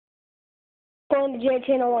going to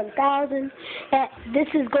jchannel1000. This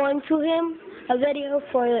is going to him, a video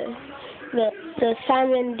for the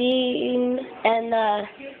Simon Dean and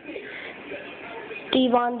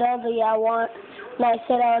Devon Dudley I want. And I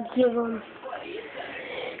said I would give him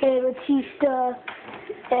a Batista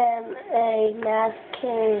and a mask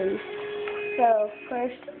cane. So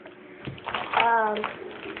first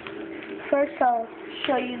I'll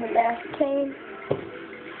show you the mask cane.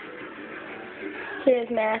 Here's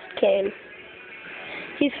mask cane.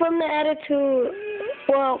 He's from the attitude.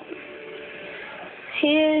 Well,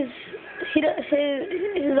 his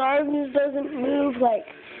arms doesn't move like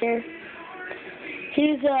here.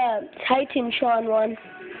 He's a Titantron one.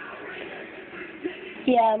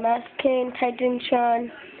 Yeah, mask cane,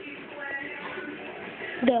 Titantron.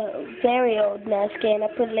 The very old mask cane. I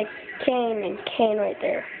put like cane and cane right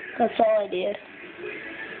there. That's all I did.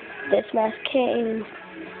 This mask cane.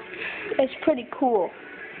 It's pretty cool.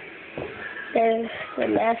 There's the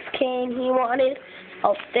mask cane he wanted.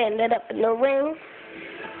 I'll stand it up in the ring.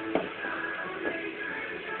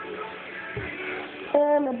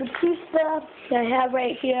 And the Batista I have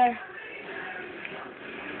right here.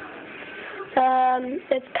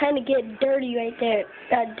 It's kind of getting dirty right there.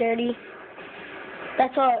 Got dirty.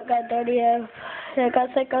 That's all it got dirty of. It got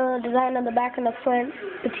like a little design on the back and the front.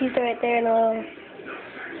 Batista right there and a little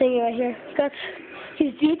thingy right here.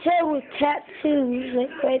 He's detailed with tattoos,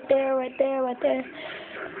 like right there, right there, right there.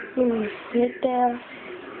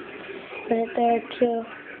 Right there too.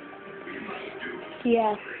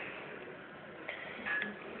 Yeah.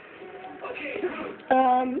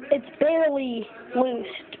 It's barely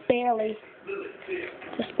loosed, barely.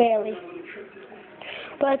 Just barely.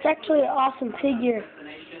 But it's actually an awesome figure.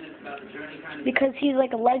 Because he's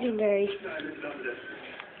like a legendary.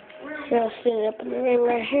 So I'll sit it up in the ring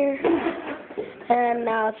right here. And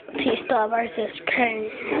now it's Batista versus Kane.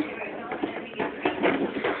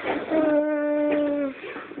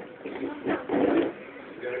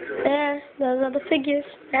 Yeah, those are the figures.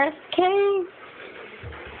 That's Kane.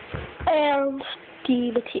 And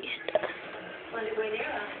the Batista.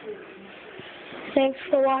 Thanks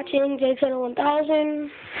for watching jchannel1000.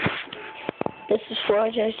 This is for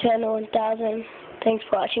jchannel1000. Thanks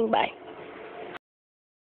for watching. Bye.